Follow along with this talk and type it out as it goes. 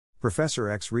Professor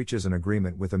X reaches an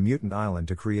agreement with a mutant island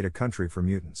to create a country for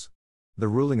mutants. The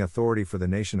ruling authority for the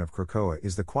nation of Krakoa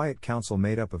is the Quiet Council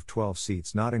made up of 12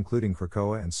 seats not including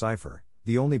Krakoa and Cypher,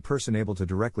 the only person able to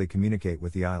directly communicate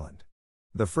with the island.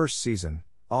 The first season,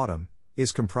 Autumn,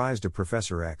 is comprised of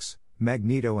Professor X,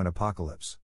 Magneto and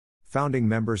Apocalypse. Founding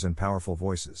members and powerful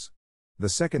voices. The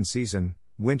second season,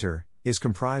 Winter, is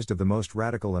comprised of the most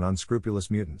radical and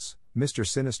unscrupulous mutants, Mr.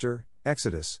 Sinister,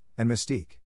 Exodus, and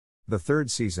Mystique. The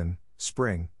third season,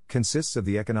 Spring, consists of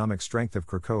the economic strength of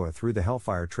Krakoa through the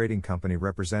Hellfire Trading Company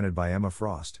represented by Emma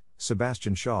Frost,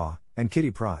 Sebastian Shaw, and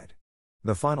Kitty Pryde.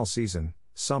 The final season,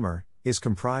 Summer, is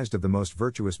comprised of the most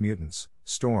virtuous mutants,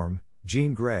 Storm,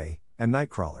 Jean Grey, and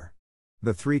Nightcrawler.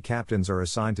 The three captains are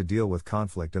assigned to deal with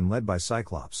conflict and led by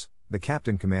Cyclops, the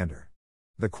captain commander.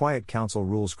 The Quiet Council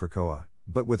rules Krakoa,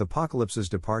 but with Apocalypse's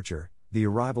departure, the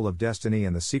arrival of Destiny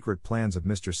and the secret plans of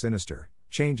Mr. Sinister,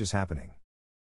 change is happening.